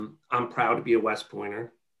I'm proud to be a West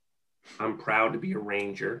Pointer. I'm proud to be a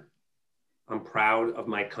Ranger. I'm proud of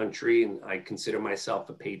my country, and I consider myself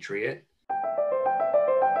a patriot.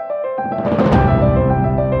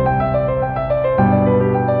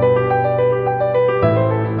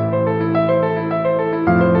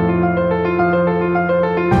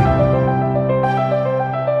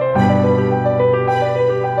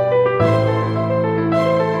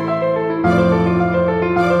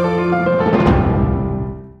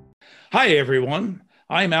 Hi, everyone.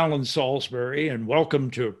 I'm Alan Salisbury, and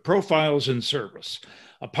welcome to Profiles in Service,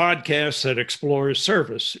 a podcast that explores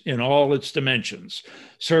service in all its dimensions: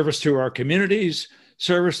 service to our communities,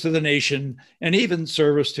 service to the nation, and even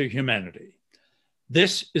service to humanity.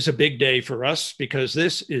 This is a big day for us because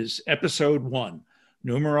this is episode 1,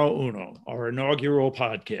 numero uno, our inaugural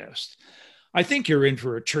podcast. I think you're in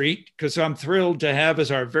for a treat because I'm thrilled to have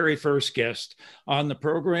as our very first guest on the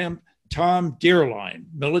program Tom Dierlein,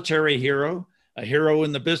 military hero, a hero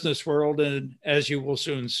in the business world, and as you will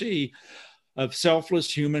soon see, a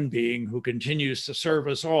selfless human being who continues to serve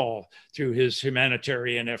us all through his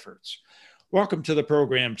humanitarian efforts. Welcome to the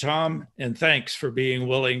program, Tom, and thanks for being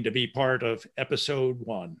willing to be part of episode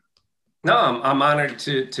 1. No, I'm honored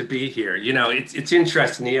to be here. You know, it's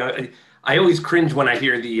interesting. You know, I always cringe when I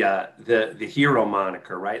hear the hero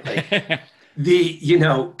moniker, right? Like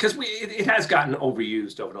because it has gotten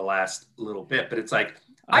overused over the last little bit, but it's like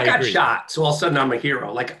I got agree. shot, so all of a sudden I'm a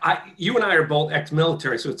hero. Like you and I are both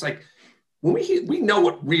ex-military, so it's like when we know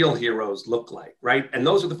what real heroes look like, right? And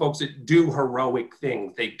those are the folks that do heroic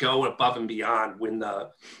things. They go above and beyond when the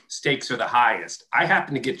stakes are the highest. I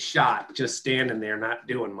happen to get shot just standing there, not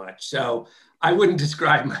doing much. So I wouldn't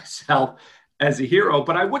describe myself as a hero,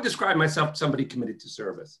 but I would describe myself as somebody committed to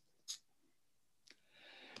service.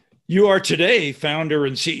 You are today founder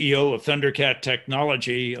and CEO of Thundercat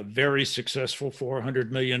Technology, a very successful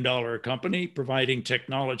 $400 million company providing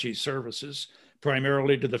technology services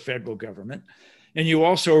primarily to the federal government. And you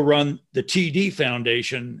also run the TD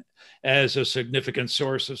Foundation as a significant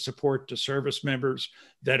source of support to service members,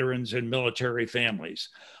 veterans, and military families.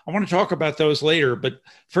 I want to talk about those later, but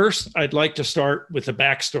first I'd like to start with the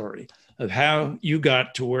backstory of how you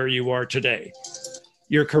got to where you are today.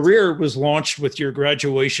 Your career was launched with your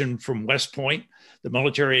graduation from West Point, the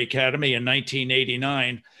military academy, in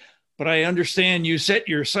 1989. But I understand you set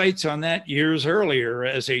your sights on that years earlier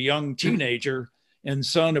as a young teenager and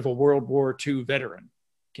son of a World War II veteran.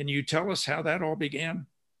 Can you tell us how that all began?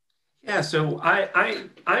 Yeah, so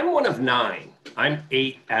I'm one of 9. I'm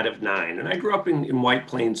 8 out of 9. And I grew up in White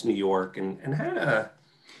Plains, New York, and had a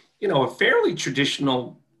fairly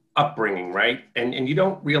traditional upbringing, right? And you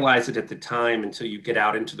don't realize it at the time until you get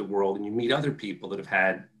out into the world and you meet other people that have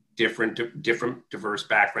had different diverse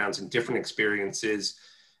backgrounds and different experiences.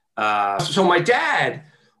 So my dad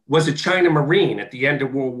was a China Marine at the end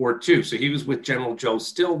of World War II. So he was with General Joe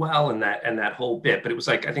Stilwell and that whole bit, but it was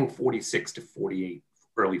like, I think 46 to 48,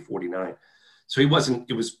 early 49. So it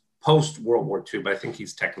was post World War II, but I think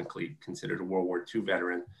he's technically considered a World War II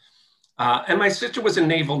veteran. And my sister was a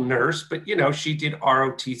naval nurse, but, she did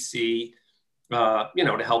ROTC,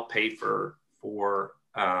 to help pay for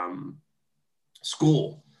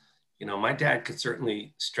school. My dad could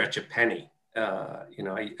certainly stretch a penny.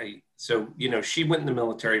 So she went in the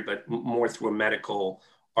military, but more through a medical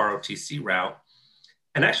ROTC route.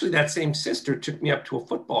 And actually that same sister took me up to a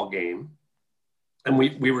football game, and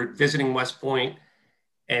we were visiting West Point.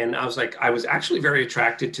 And I was actually very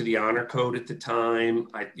attracted to the honor code at the time.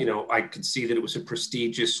 I could see that it was a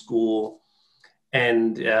prestigious school.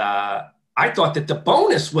 And I thought that the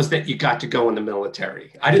bonus was that you got to go in the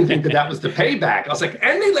military. I didn't think that was the payback. I was like,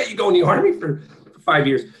 and they let you go in the Army for 5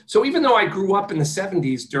 years. So even though I grew up in the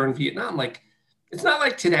 70s during Vietnam, like, it's not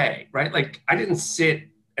like today, right? Like, I didn't sit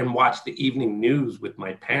and watch the evening news with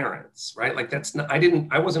my parents, right? Like,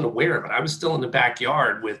 I wasn't aware of it. I was still in the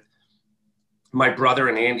backyard with my brother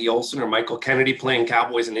and Andy Olson or Michael Kennedy playing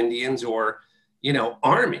Cowboys and Indians, or,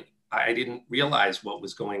 Army. I didn't realize what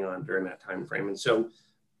was going on during that time frame. And so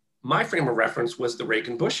my frame of reference was the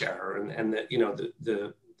Reagan-Bush era and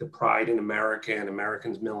the pride in America and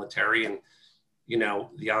Americans' military and,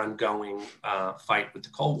 the ongoing fight with the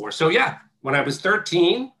Cold War. So yeah, when I was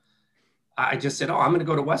 13, I just said, I'm going to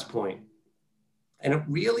go to West Point. And it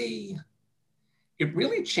really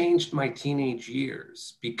changed my teenage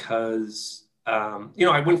years because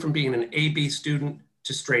I went from being an A-B student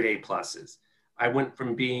to straight A pluses. I went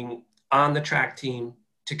from being on the track team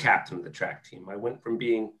to captain of the track team. I went from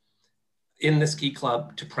being in the ski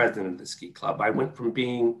club to president of the ski club. I went from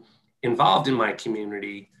being involved in my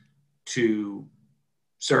community to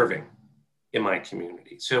serving in my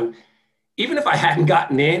community. So even if I hadn't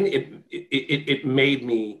gotten in, it made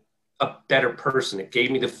me a better person. It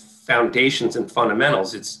gave me the foundations and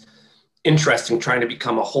fundamentals. It's interesting trying to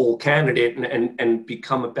become a whole candidate and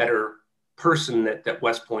become a better person that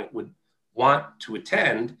West Point would want to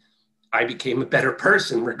attend. I became a better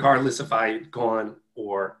person regardless if I had gone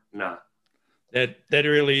or not. That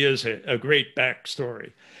really is a great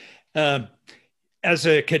backstory. As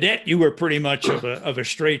a cadet, you were pretty much of a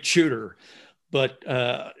straight shooter, but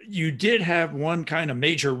you did have one kind of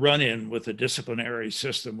major run-in with the disciplinary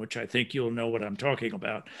system, which I think you'll know what I'm talking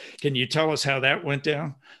about. Can you tell us how that went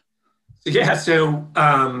down? Yeah, so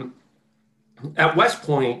at West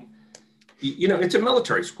Point, it's a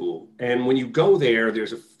military school, and when you go there,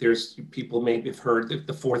 there's people maybe have heard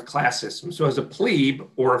the fourth class system. So as a plebe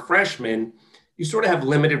or a freshman, you sort of have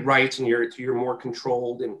limited rights, and you're more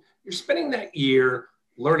controlled, and you're spending that year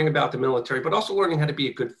learning about the military, but also learning how to be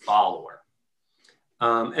a good follower.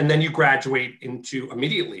 And then you graduate into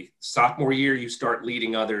immediately sophomore year, you start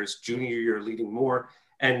leading others. Junior year, you're leading more,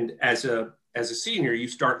 and as a senior, you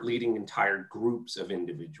start leading entire groups of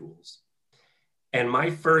individuals. And my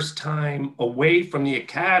first time away from the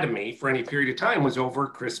academy for any period of time was over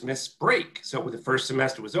Christmas break. So when the first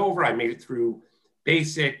semester was over, I made it through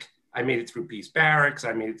basic, I made it through Peace Barracks,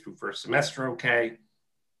 I made it through first semester okay.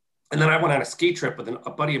 And then I went on a ski trip with a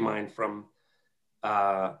buddy of mine from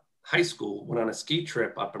high school, went on a ski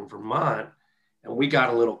trip up in Vermont, and we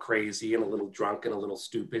got a little crazy and a little drunk and a little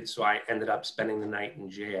stupid. So I ended up spending the night in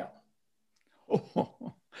jail.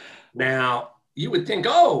 Oh. Now, you would think,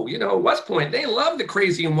 West Point, they love the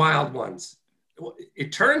crazy and wild ones.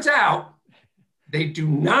 It turns out they do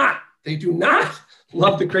not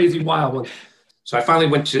love the crazy wild ones. So I finally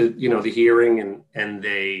went to, the hearing and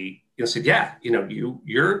they said, yeah,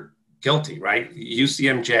 you're guilty, right?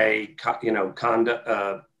 UCMJ,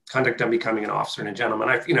 conduct on becoming an officer and a gentleman.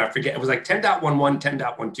 I forget, it was like 10.11,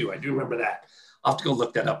 10.12. I do remember that. I'll have to go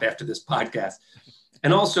look that up after this podcast.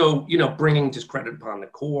 And also, bringing discredit upon the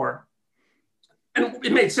Corps. And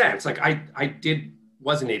it made sense. Like I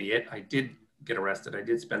was an idiot. I did get arrested. I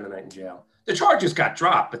did spend the night in jail. The charges got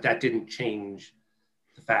dropped, but that didn't change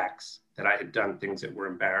the facts that I had done things that were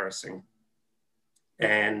embarrassing.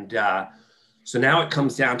 And so now it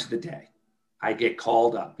comes down to the day. I get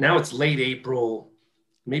called up. Now it's late April,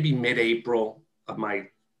 maybe mid-April of my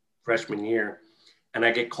freshman year. And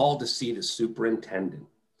I get called to see the superintendent.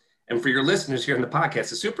 And for your listeners here in the podcast,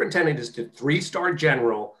 the superintendent is the 3-star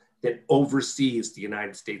general that oversees the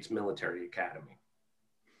United States Military Academy.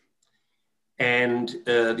 And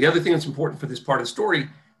the other thing that's important for this part of the story,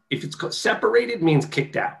 if it's separated, means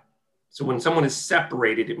kicked out. So when someone is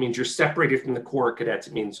separated, it means you're separated from the Corps of Cadets.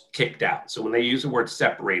 It means kicked out. So when they use the word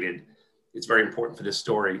separated, it's very important for this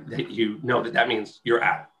story that you know that means you're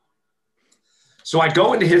out. So I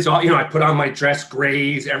go into his, I put on my dress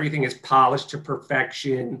grays. Everything is polished to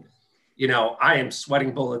perfection. I am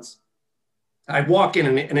sweating bullets. I walk in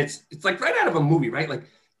and it's like right out of a movie, right? Like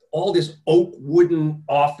all this oak wooden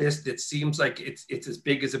office that seems like it's as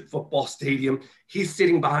big as a football stadium. He's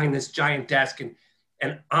sitting behind this giant desk and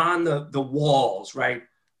on the walls, right,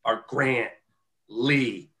 are Grant,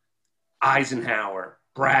 Lee, Eisenhower,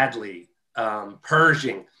 Bradley,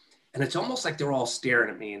 Pershing. And it's almost like they're all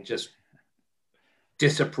staring at me and just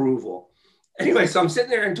disapproval. Anyway, so I'm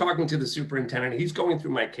sitting there and talking to the superintendent. He's going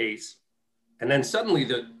through my case. And then suddenly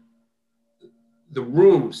the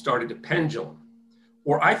room started to pendulum,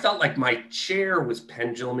 or I felt like my chair was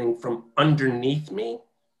penduluming from underneath me.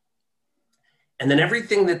 And then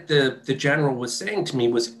everything that the general was saying to me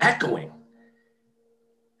was echoing.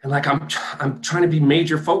 And like, I'm trying to be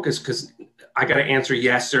major focused because I got to answer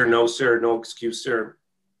yes, sir, no, excuse, sir.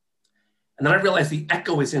 And then I realized the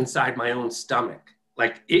echo is inside my own stomach.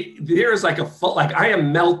 Like there's like like I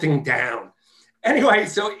am melting down. Anyway,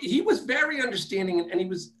 so he was very understanding and he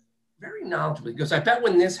was very knowledgeable. He goes, I bet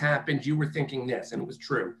when this happened, you were thinking this, and it was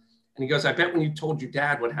true. And he goes, I bet when you told your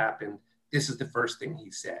dad what happened, this is the first thing he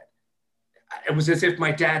said. It was as if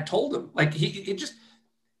my dad told him. Like he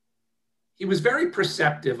was very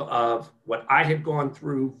perceptive of what I had gone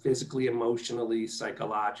through physically, emotionally,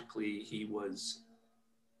 psychologically. He was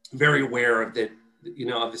very aware of the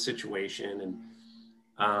situation.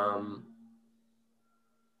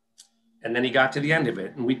 And then he got to the end of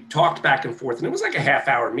it and we talked back and forth and it was like a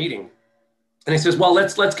half-hour meeting. And he says, well,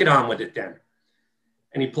 let's get on with it then.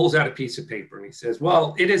 And he pulls out a piece of paper and he says,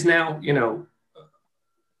 well, it has now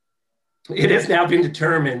been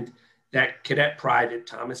determined that Cadet Private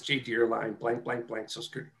Thomas J. Dearline, blank, blank, blank, so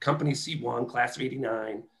Company C1, class of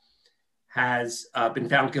 89, has been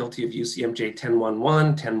found guilty of UCMJ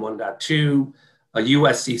 10.11, 10.1.2,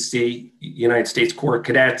 USCC, United States Corps of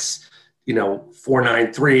Cadets,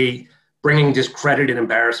 493, bringing discredit and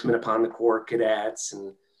embarrassment upon the Corps cadets.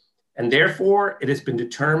 And therefore, it has been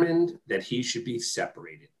determined that he should be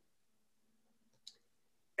separated.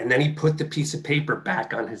 And then he put the piece of paper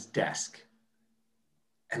back on his desk.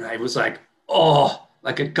 And I was like, oh,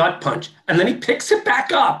 like a gut punch. And then he picks it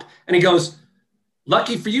back up and he goes,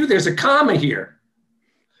 lucky for you, there's a comma here.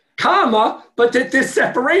 Comma, but that this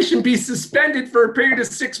separation be suspended for a period of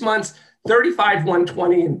 6 months, 35,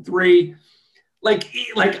 120, and 3.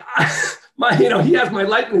 He has my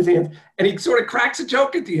life in his hand, and he sort of cracks a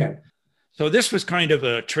joke at the end. So this was kind of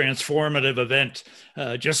a transformative event,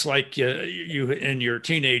 just like you in your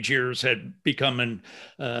teenage years had become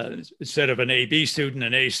instead of an A-B student,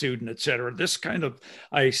 an A student, et cetera. This kind of,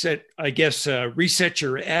 reset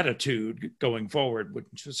your attitude going forward,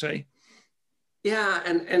 wouldn't you say? Yeah,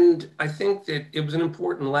 and I think that it was an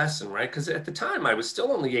important lesson, right? Because at the time I was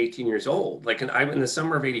still only 18 years old. Like in the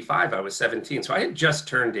summer of '85, I was 17. So I had just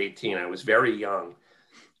turned 18. I was very young.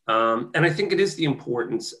 And I think it is the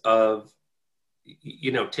importance of,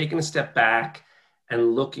 taking a step back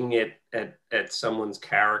and looking at someone's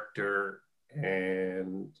character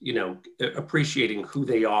and, appreciating who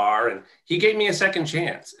they are. And he gave me a second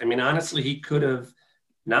chance. I mean, honestly, he could have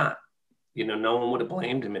not. No one would have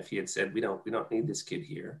blamed him if he had said, we don't need this kid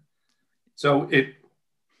here. So it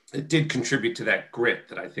did contribute to that grit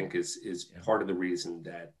that I think is part of the reason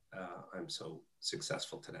that I'm so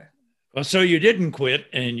successful today. Well, so you didn't quit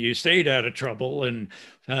and you stayed out of trouble. And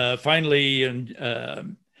finally, in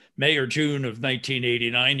May or June of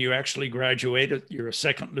 1989, you actually graduated. You're a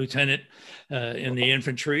second lieutenant in the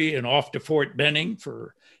infantry and off to Fort Benning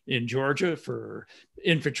in Georgia for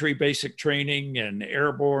infantry basic training and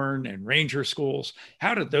airborne and ranger schools.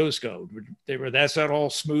 How did those go? That's not all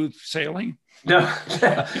smooth sailing? No,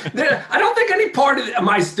 I don't think any part of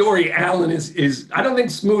my story, Alan, is I don't think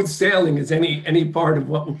smooth sailing is any part of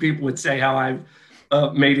what people would say how I've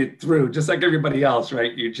made it through. Just like everybody else,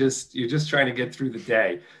 right? You're just trying to get through the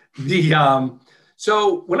day.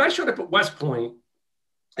 So when I showed up at West Point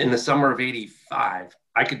in the summer of '85,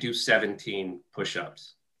 I could do 17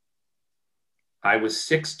 push-ups. I was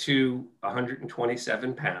 6'2",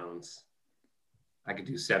 127 pounds. I could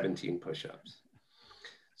do 17 push-ups.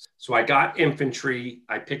 So I got infantry.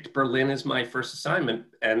 I picked Berlin as my first assignment,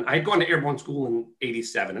 and I had gone to airborne school in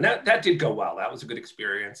 '87, and that did go well. That was a good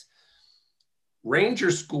experience. Ranger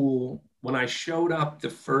school, when I showed up the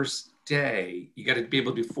first day, you got to be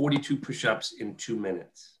able to do 42 push-ups in 2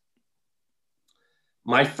 minutes.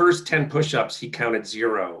 My first 10 push-ups, he counted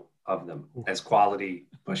 0 of them as quality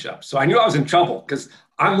push-ups. So I knew I was in trouble because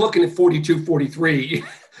I'm looking at 42, 43.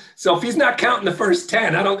 So if he's not counting the first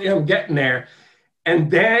 10, I don't think I'm getting there.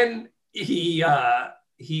 And then they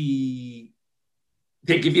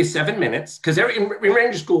give you 7 minutes because in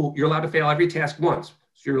Ranger school, you're allowed to fail every task once.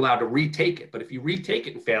 So you're allowed to retake it. But if you retake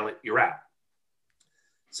it and fail it, you're out.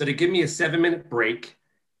 So they give me a 7-minute break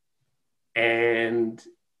and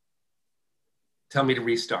tell me to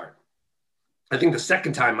restart. I think the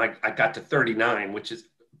second time I got to 39, which is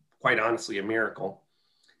quite honestly a miracle.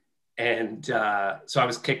 And so I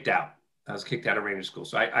was kicked out. I was kicked out of Ranger school.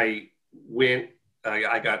 So I went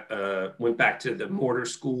back to the mortar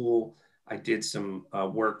school. I did some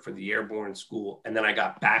work for the airborne school, and then I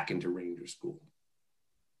got back into Ranger school.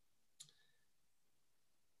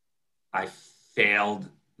 I failed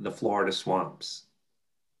the Florida swamps.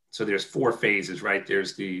 So there's 4 phases, right?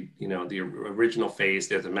 There's the original phase,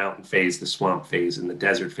 there's the mountain phase, the swamp phase, and the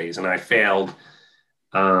desert phase. And I failed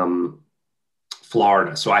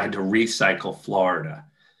Florida. So I had to recycle Florida.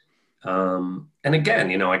 And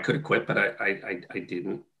again, I could have quit, but I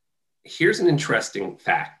didn't. Here's an interesting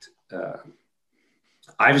fact.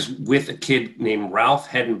 I was with a kid named Ralph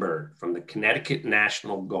Hedenberg from the Connecticut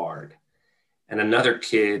National Guard, and another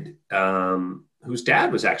kid whose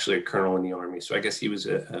dad was actually a colonel in the Army. So I guess he was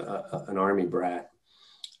an Army brat.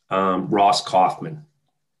 Ross Kaufman.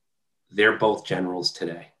 They're both generals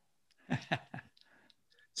today.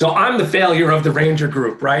 So I'm the failure of the Ranger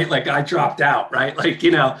group, right? Like I dropped out, right?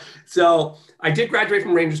 So I did graduate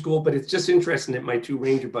from Ranger school, but it's just interesting that my 2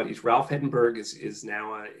 Ranger buddies, Ralph Hedenberg is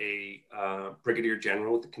now a brigadier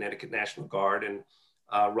general with the Connecticut National Guard, and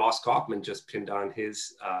Ross Kaufman just pinned on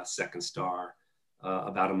his 2nd star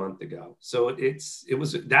about a month ago. So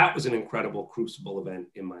that was an incredible crucible event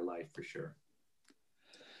in my life for sure.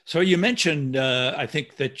 So you mentioned, I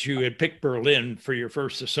think that you had picked Berlin for your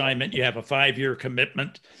first assignment. You have a 5-year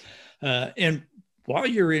commitment. And while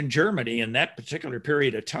you're in Germany in that particular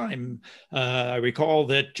period of time, I recall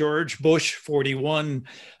that George Bush 41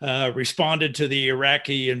 responded to the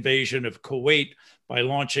Iraqi invasion of Kuwait by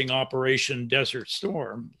launching Operation Desert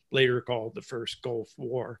Storm, later called the First Gulf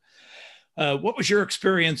War. What was your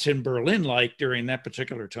experience in Berlin like during that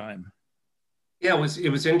particular time? Yeah, it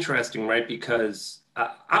was interesting, right? Because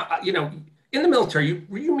in the military,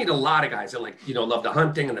 you meet a lot of guys that love the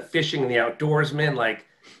hunting and the fishing and the outdoorsmen. Like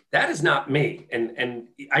that is not me, and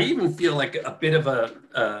I even feel like a bit of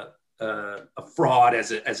a fraud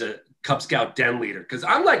as a Cub Scout den leader because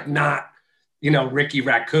I'm like not Ricky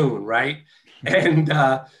Raccoon, right? And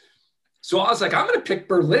so I was like, I'm going to pick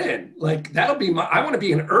Berlin. Like that'll be I want to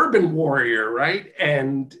be an urban warrior, right?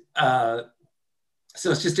 And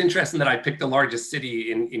so it's just interesting that I picked the largest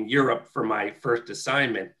city in Europe for my first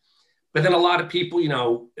assignment. But then a lot of people,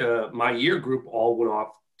 my year group all went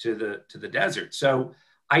off to the desert. So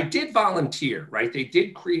I did volunteer, right? They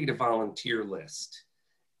did create a volunteer list.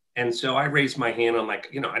 And so I raised my hand. I'm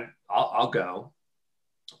like, I'll go.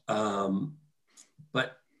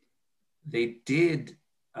 But they did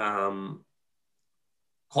call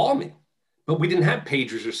me, but we didn't have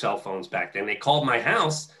pagers or cell phones back then. They called my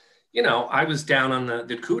house. I was down on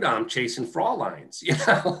the Kudamm chasing Fraulein's,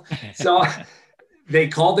 so they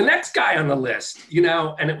called the next guy on the list,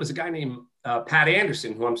 and it was a guy named Pat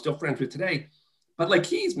Anderson, who I'm still friends with today. But like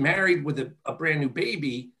he's married with a brand new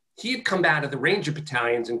baby. He had come out of the Ranger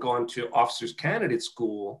battalions and gone to officers candidate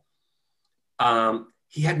school.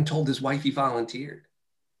 He hadn't told his wife he volunteered.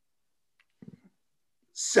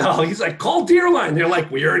 So he's like, call Deerline. They're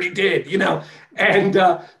like, we already did, and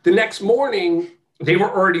the next morning, they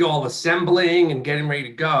were already all assembling and getting ready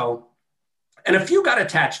to go. And a few got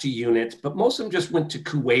attached to units, but most of them just went to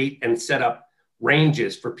Kuwait and set up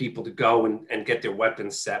ranges for people to go and get their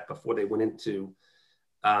weapons set before they went into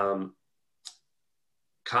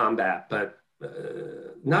combat. But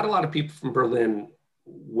not a lot of people from Berlin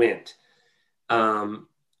went.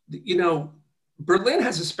 Berlin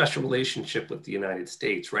has a special relationship with the United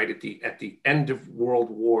States, right? At the end of World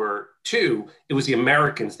War II, it was the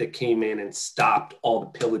Americans that came in and stopped all the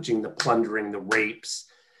pillaging, the plundering, the rapes,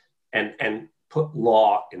 and put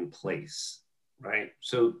law in place, right?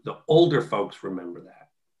 So the older folks remember that.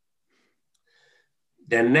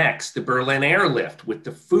 Then next, the Berlin airlift with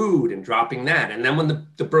the food and dropping that. And then when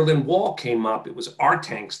the Berlin Wall came up, it was our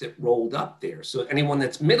tanks that rolled up there. So anyone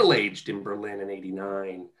that's middle-aged in Berlin in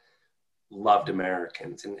 '89 loved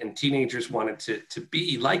Americans, and teenagers wanted to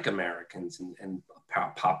be like Americans and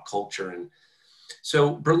pop culture. And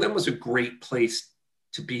so Berlin was a great place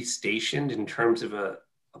to be stationed in terms of a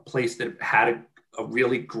place that had a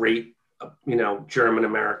really great,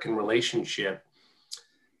 German-American relationship.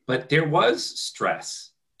 But there was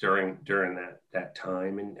stress during that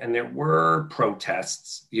time. And there were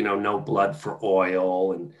protests, no blood for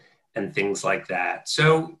oil and things like that.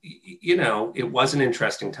 So, it was an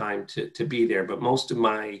interesting time to be there, but most of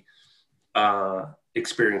my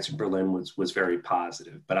experience in Berlin was very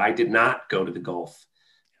positive. But I did not go to the Gulf.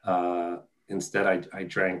 Instead, I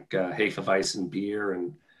drank Hefeweizen beer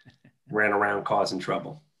and ran around causing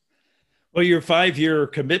trouble. Well, your 5-year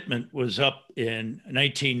commitment was up in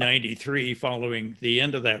 1993 following the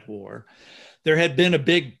end of that war. There had been a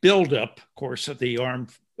big buildup, of course, of the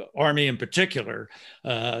Army in particular,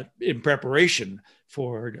 in preparation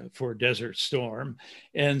for Desert Storm.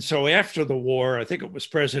 And so after the war, I think it was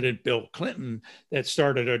President Bill Clinton that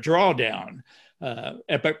started a drawdown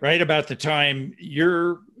right about the time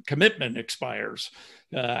your commitment expires.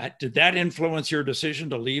 Did that influence your decision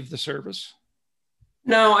to leave the service?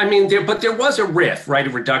 No, I mean, there was a RIF, right? A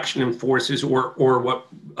reduction in forces, or what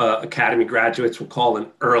Academy graduates will call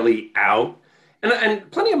an early out. And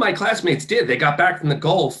plenty of my classmates did. They got back from the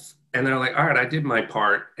Gulf and they're like, all right, I did my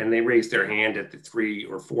part. And they raised their hand at the 3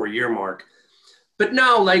 or 4 year mark. But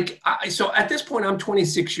no, so at this point, I'm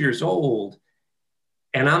 26 years old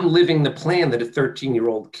and I'm living the plan that a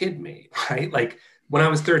 13-year-old kid made, right? Like when I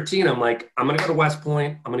was 13, I'm like, I'm going to go to West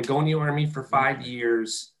Point. I'm going to go in the Army for 5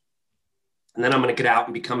 years. And then I'm going to get out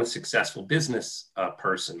and become a successful business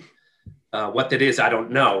person. What that is, I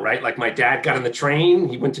don't know, right? Like my dad got on the train,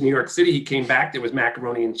 he went to New York City, he came back, there was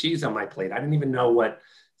macaroni and cheese on my plate. I didn't even know what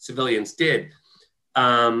civilians did.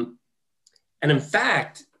 And in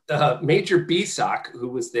fact, Major Bisak, who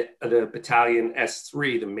was the battalion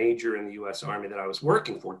S3, the major in the US Army that I was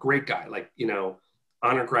working for, great guy,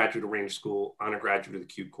 honor graduate of Ranger School, honor graduate of the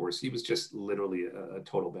Q course. He was just literally a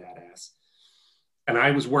total badass. And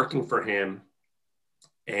I was working for him.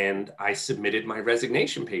 And I submitted my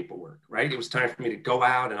resignation paperwork, right? It was time for me to go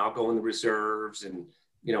out and I'll go in the reserves and,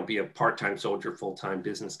 be a part-time soldier, full-time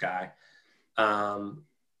business guy.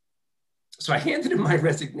 So I handed him my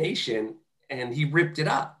resignation and he ripped it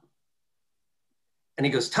up. And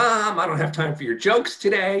he goes, Tom, I don't have time for your jokes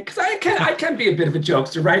today. Because I can be a bit of a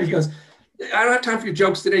jokester, right? He goes, I don't have time for your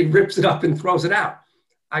jokes today. He rips it up and throws it out.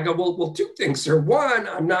 I go, well, two things, sir. One,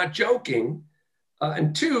 I'm not joking.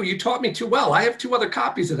 And two, you taught me too well. I have 2 other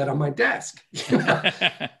copies of that on my desk. You know?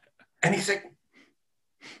 And he's like,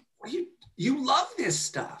 well, you love this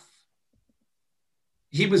stuff.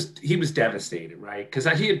 He was devastated, right? Because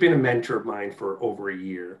he had been a mentor of mine for over a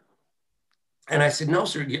year. And I said, no,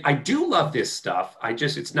 sir, I do love this stuff.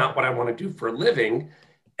 It's not what I want to do for a living.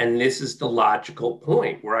 And this is the logical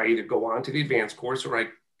point where I either go on to the advanced course or I,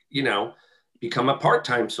 become a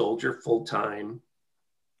part-time soldier, full-time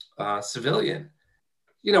civilian.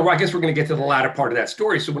 Well, I guess we're going to get to the latter part of that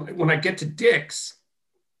story. So when I get to Dix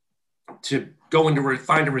to go into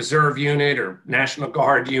find a reserve unit or National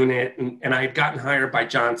Guard unit, and I had gotten hired by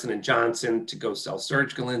Johnson & Johnson to go sell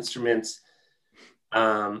surgical instruments,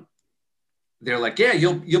 they're like, yeah,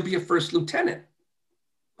 you'll be a first lieutenant.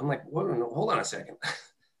 I'm like, what? No, hold on a second.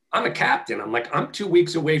 I'm a captain. I'm like, I'm 2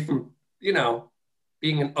 weeks away from,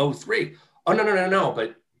 being an 03. Oh, no.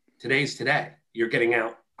 But today's today. You're getting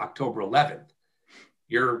out October 11th.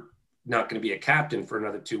 You're not going to be a captain for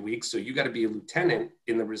another 2 weeks. So you got to be a lieutenant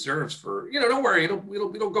in the reserves for, don't worry.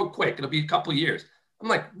 It'll go quick. It'll be a couple of years. I'm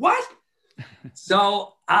like, what?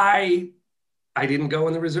 So I didn't go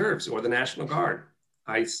in the reserves or the National Guard.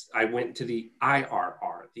 I went to the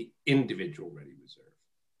IRR, the Individual Ready Reserve.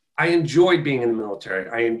 I enjoyed being in the military.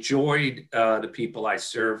 I enjoyed the people I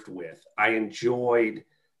served with. I enjoyed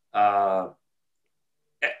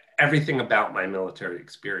everything about my military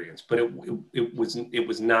experience, but it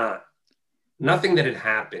was not, nothing that had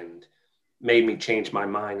happened made me change my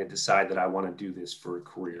mind and decide that I want to do this for a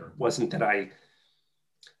career. It wasn't that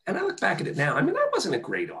and I look back at it now, I wasn't a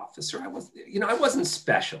great officer. I wasn't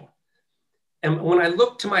special. And when I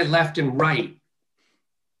look to my left and right,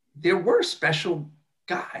 there were special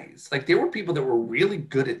guys. Like there were people that were really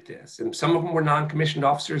good at this. And some of them were non-commissioned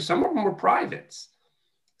officers. Some of them were privates.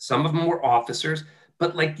 Some of them were officers.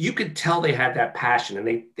 But like you could tell they had that passion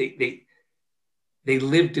and they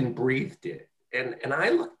lived and breathed it. And I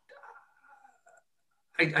looked,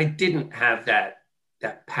 I didn't have that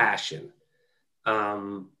passion.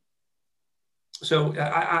 So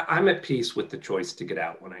I'm at peace with the choice to get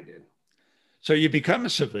out when I did. So you become a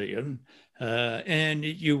civilian and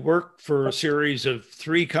you work for a series of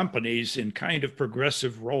 3 companies in kind of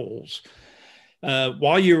progressive roles.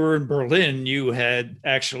 While you were in Berlin, you had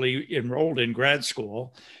actually enrolled in grad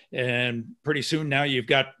school. And pretty soon now you've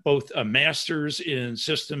got both a master's in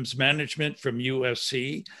systems management from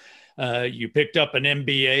USC. You picked up an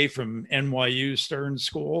MBA from NYU Stern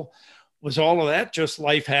School. Was all of that just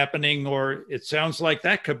life happening, or it sounds like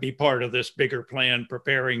that could be part of this bigger plan,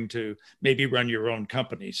 preparing to maybe run your own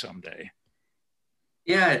company someday?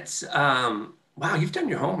 Yeah, it's, wow, you've done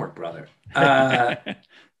your homework, brother. So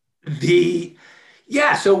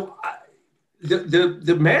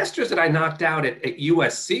the master's that I knocked out at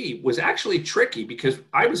USC was actually tricky because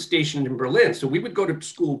I was stationed in Berlin. So we would go to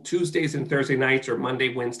school Tuesdays and Thursday nights or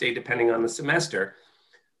Monday, Wednesday, depending on the semester.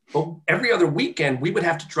 But every other weekend, we would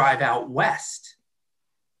have to drive out west.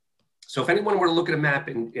 So if anyone were to look at a map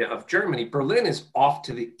of Germany, Berlin is off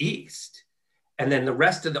to the east. And then the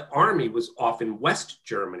rest of the army was off in West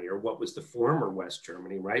Germany, or what was the former West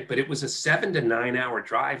Germany, right? But it was a 7 to 9 hour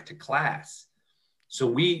drive to class.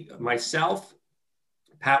 So myself,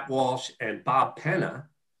 Pat Walsh, and Bob Penna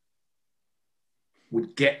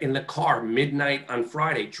would get in the car midnight on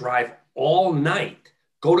Friday, drive all night,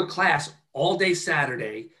 go to class all day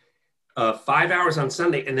Saturday, 5 hours on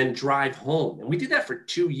Sunday, and then drive home. And we did that for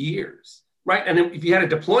 2 years, right? And then if you had a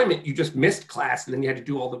deployment, you just missed class and then you had to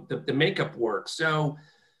do all the makeup work. So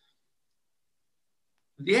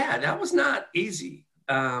yeah, that was not easy.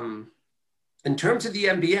 In terms of the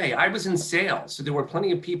MBA, I was in sales. So there were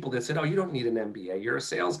plenty of people that said, oh, you don't need an MBA, you're a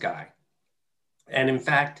sales guy. And in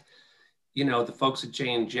fact, the folks at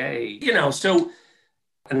J&J,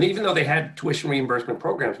 and even though they had tuition reimbursement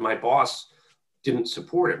programs, my boss didn't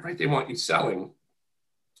support it, right? They want you selling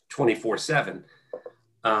 24/7.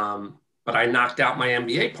 But I knocked out my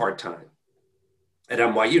MBA part-time at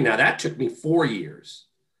NYU. Now that took me 4 years,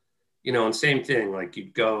 and same thing, like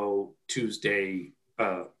you'd go Tuesday,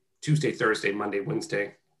 Thursday, Monday,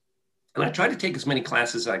 Wednesday. And I tried to take as many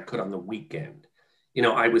classes as I could on the weekend.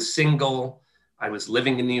 I was single, I was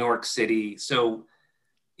living in New York City. So,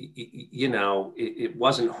 it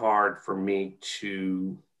wasn't hard for me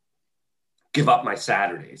to give up my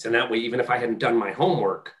Saturdays. And that way, even if I hadn't done my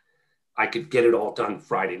homework, I could get it all done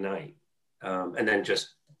Friday night and then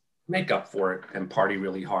just make up for it and party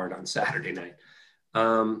really hard on Saturday night.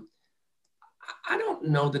 I don't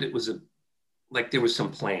know that it was like there was some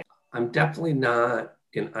plan. I'm definitely not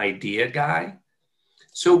an idea guy.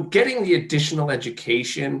 So getting the additional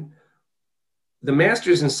education, the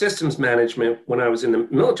master's in systems management when I was in the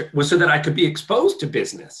military was so that I could be exposed to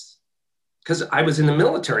business, because I was in the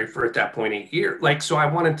military for at that point 8 years. Like, so I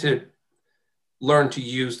wanted to learn to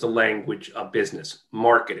use the language of business,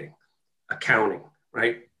 marketing, accounting,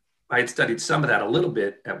 right? I had studied some of that a little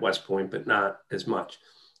bit at West Point, but not as much.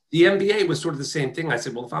 The MBA was sort of the same thing. I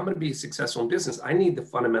said, well, if I'm going to be successful in business, I need the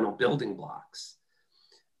fundamental building blocks.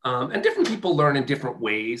 And different people learn in different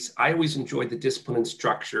ways. I always enjoyed the discipline and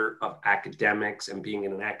structure of academics and being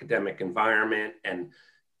in an academic environment and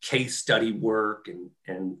case study work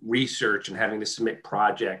and research and having to submit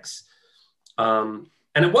projects. And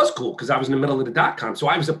it was cool because I was in the middle of the dot-com. So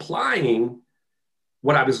I was applying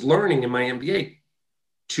what I was learning in my MBA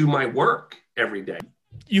to my work every day.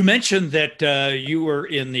 You mentioned that you were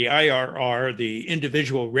in the IRR, the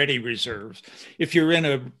Individual Ready Reserves. If you're in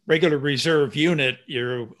a regular reserve unit,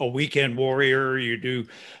 you're a weekend warrior, you do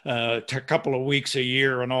a couple of weeks a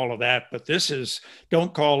year and all of that. But this is,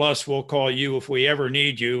 don't call us, we'll call you if we ever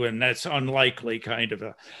need you. And that's unlikely kind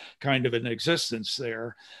of an existence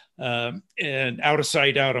there. And out of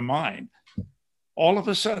sight, out of mind. All of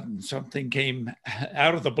a sudden, something came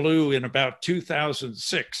out of the blue in about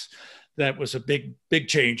 2006. That was a big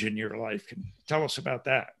change in your life. Can you tell us about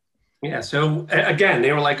that? Yeah. So again,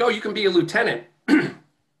 they were like, oh, you can be a lieutenant. I'm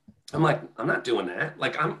like, I'm not doing that.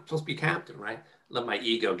 Like, I'm supposed to be captain, right? Let my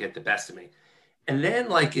ego get the best of me. And then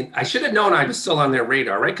like, I should have known I was still on their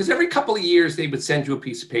radar, right? Because every couple of years they would send you a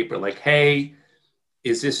piece of paper like, hey,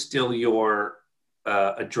 is this still your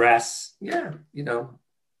address? Yeah, you know.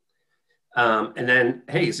 And then,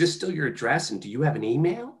 hey, is this still your address? And do you have an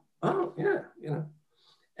email? Oh, yeah, you know.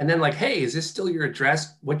 And then like, hey, is this still your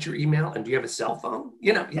address? What's your email? And do you have a cell phone?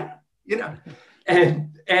 You know, yeah, you know.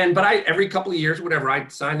 But I, every couple of years, whatever,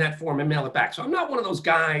 I'd sign that form and mail it back. So I'm not one of those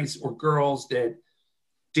guys or girls that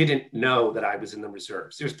didn't know that I was in the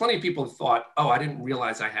reserves. There's plenty of people who thought, oh, I didn't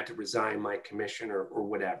realize I had to resign my commission or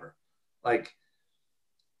whatever. Like,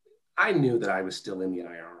 I knew that I was still in the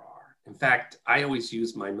IRR. In fact, I always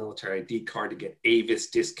used my military ID card to get Avis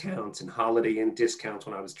discounts and Holiday Inn discounts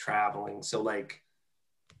when I was traveling. So like,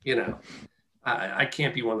 you know, I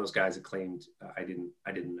can't be one of those guys that claimed I didn't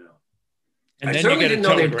know. And I certainly didn't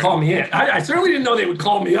know they'd call me in. I certainly didn't know they would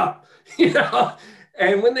call me up, you know.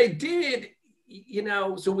 And when they did, you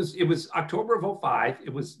know, so it was October of 2005.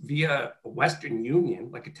 It was via Western Union,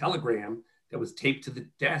 like a telegram that was taped to the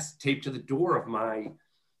desk, taped to the door of my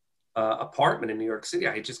apartment in New York City.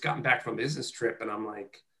 I had just gotten back from a business trip and I'm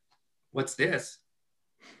like, what's this?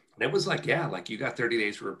 And it was like, yeah, like you got 30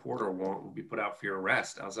 days to report or won't be put out for your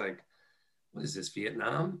arrest. I was like, what is this,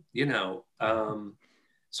 Vietnam? You know,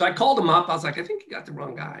 so I called him up. I was like, I think you got the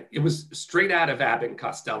wrong guy. It was straight out of Abbott and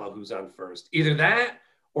Costello, who's on first. Either that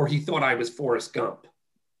or he thought I was Forrest Gump,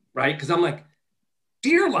 right? Because I'm like,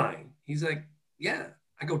 Deerline. He's like, yeah.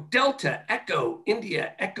 I go, Delta, Echo,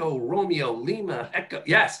 India, Echo, Romeo, Lima, Echo.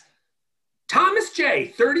 Yes. Thomas J,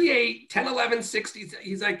 38, 10, 11, 60.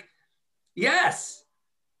 He's like, yes.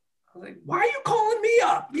 I was like, why are you calling me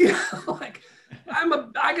up? You know, like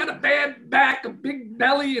I got a bad back, a big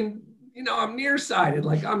belly, and you know, I'm nearsighted.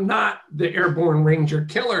 Like I'm not the airborne ranger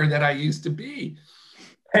killer that I used to be.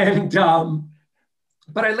 And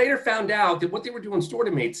but I later found out that what they were doing sort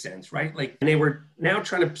of made sense, right? Like, and they were now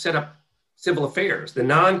trying to set up civil affairs, the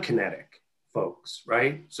non-kinetic folks,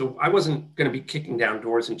 right? So I wasn't going to be kicking down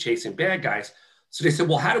doors and chasing bad guys. So they said,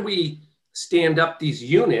 well, how do we stand up these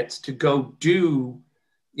units to go do,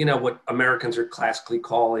 you know, what Americans are classically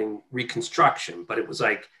calling reconstruction, but it was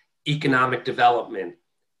like economic development,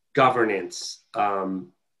 governance,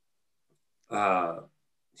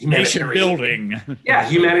 nation building. Yeah,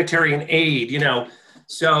 humanitarian aid, you know.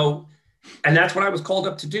 So, and that's what I was called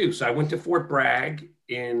up to do. So I went to Fort Bragg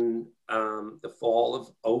in the fall of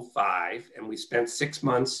 2005, and we spent 6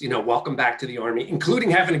 months, you know, welcome back to the Army,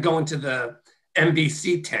 including having to go into the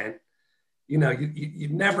MBC tent. You know, you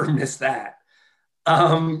never miss that.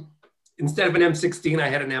 Instead of an M16, I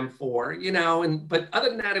had an M4, you know, but other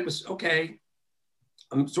than that, it was okay.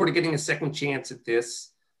 I'm sort of getting a second chance at this.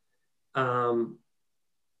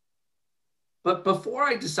 But before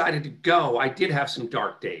I decided to go, I did have some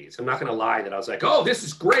dark days. I'm not going to lie that I was like, oh, this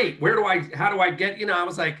is great. How do I get, you know, I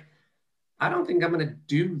was like, I don't think I'm going to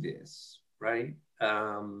do this, right?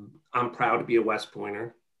 I'm proud to be a West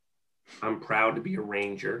Pointer. I'm proud to be a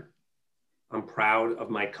Ranger. I'm proud of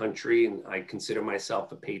my country and I consider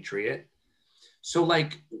myself a patriot. So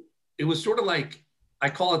like, it was sort of like, I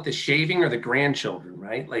call it the shaving or the grandchildren,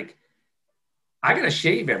 right? Like, I got to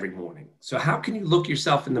shave every morning. So how can you look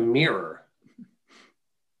yourself in the mirror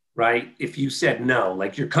right? If you said no,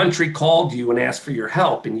 like your country called you and asked for your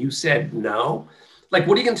help and you said no, like,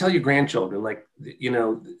 what are you going to tell your grandchildren? Like, the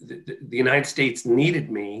United States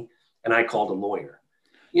needed me and I called a lawyer,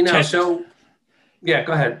 so yeah,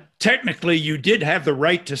 go ahead. Technically, you did have the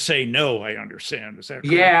right to say no, I understand. Is that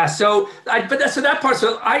correct? Yeah. So that part,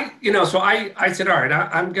 so I said, all right,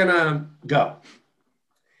 I'm going to go.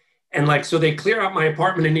 And like, so they clear out my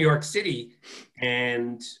apartment in New York City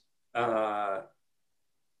and,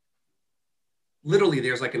 literally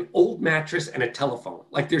there's like an old mattress and a telephone.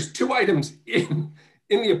 Like there's two items in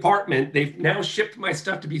the apartment. They've now shipped my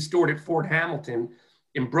stuff to be stored at Fort Hamilton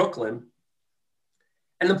in Brooklyn.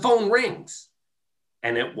 And the phone rings.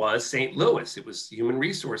 And it was St. Louis. It was Human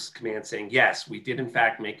Resource Command saying, yes, we did in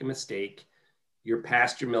fact make a mistake. You're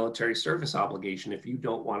past your military service obligation. If you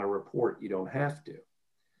don't want to report, you don't have to.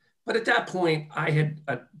 But at that point, I had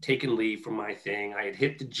taken leave from my thing. I had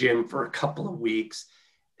hit the gym for a couple of weeks.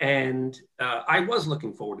 And I was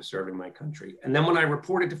looking forward to serving my country. And then when I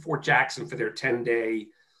reported to Fort Jackson for their 10-day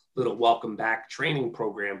little welcome back training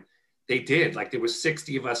program, they did. Like there was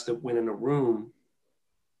 60 of us that went in a room.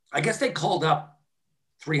 I guess they called up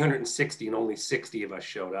 360 and only 60 of us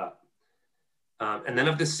showed up. And then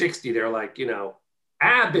of the 60, they're like,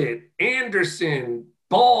 Abbott, Anderson,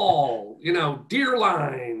 Ball,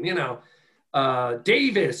 Dearline,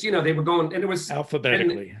 Davis, they were going, and it was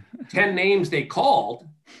alphabetically 10 names they called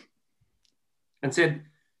and said,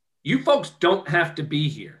 you folks don't have to be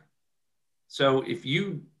here. So if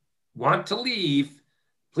you want to leave,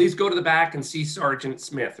 please go to the back and see Sergeant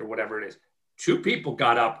Smith or whatever it is. 2 people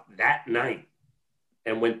got up that night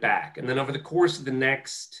and went back. And then over the course of the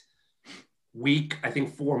next week, I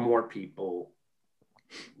think 4 more people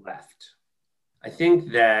left. I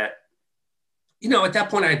think that, at that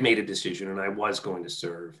point I had made a decision and I was going to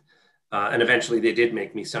serve. And eventually they did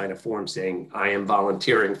make me sign a form saying I am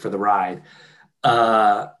volunteering for the ride.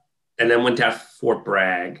 And then went to Fort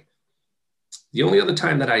Bragg. The only other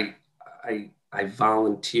time that I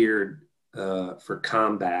volunteered for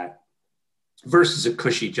combat versus a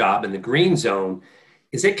cushy job in the green zone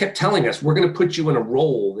is they kept telling us, we're going to put you in a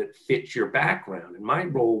role that fits your background. And my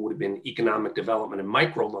role would have been economic development and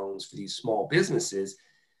microloans for these small businesses.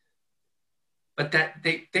 But that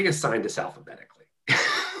they assigned us alphabetically.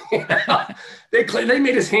 They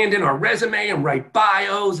made us hand in our resume and write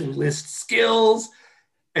bios and list skills.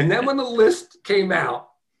 And then when the list came out,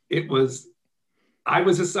 I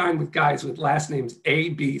was assigned with guys with last names A,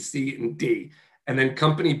 B, C, and D. And then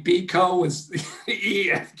company B Co was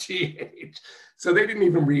E, F, G, H. So they didn't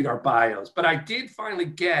even read our bios. But I did finally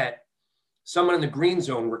get someone in the green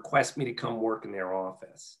zone request me to come work in their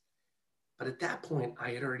office. But at that point, I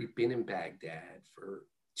had already been in Baghdad for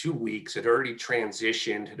 2 weeks, had already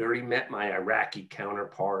transitioned, had already met my Iraqi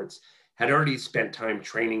counterparts, had already spent time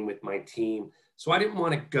training with my team. So I didn't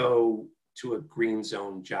want to go to a green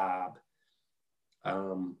zone job.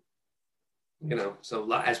 So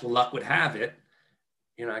as luck would have it,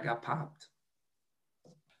 I got popped.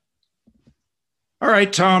 All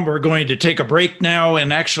right, Tom, we're going to take a break now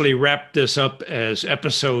and actually wrap this up as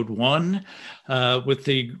episode 1 with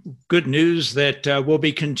the good news that we'll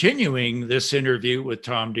be continuing this interview with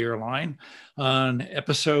Tom Dearline on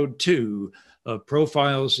episode 2 of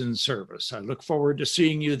Profiles in Service. I look forward to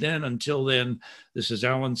seeing you then. Until then, this is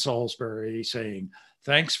Alan Salisbury saying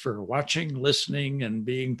thanks for watching, listening, and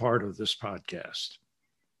being part of this podcast.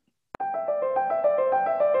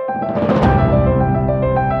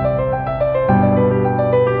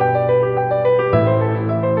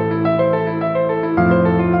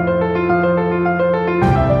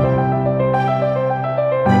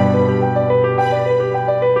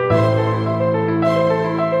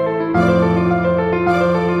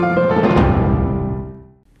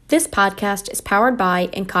 This podcast is powered by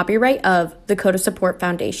and copyright of the Coda Support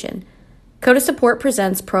Foundation. Coda Support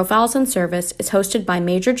Presents Profiles in Service is hosted by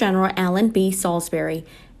Major General Alan B. Salisbury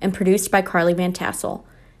and produced by Carly Van Tassel.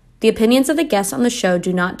 The opinions of the guests on the show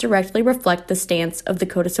do not directly reflect the stance of the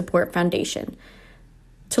Coda Support Foundation.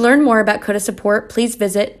 To learn more about Coda Support, please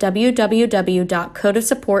visit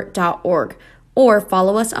www.codasupport.org or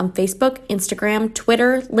follow us on Facebook, Instagram,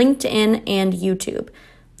 Twitter, LinkedIn, and YouTube.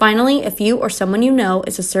 Finally, if you or someone you know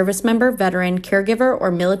is a service member, veteran, caregiver, or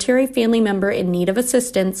military family member in need of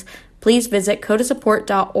assistance, please visit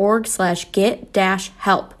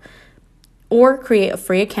codasupport.org/get-help or create a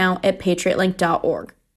free account at patriotlink.org.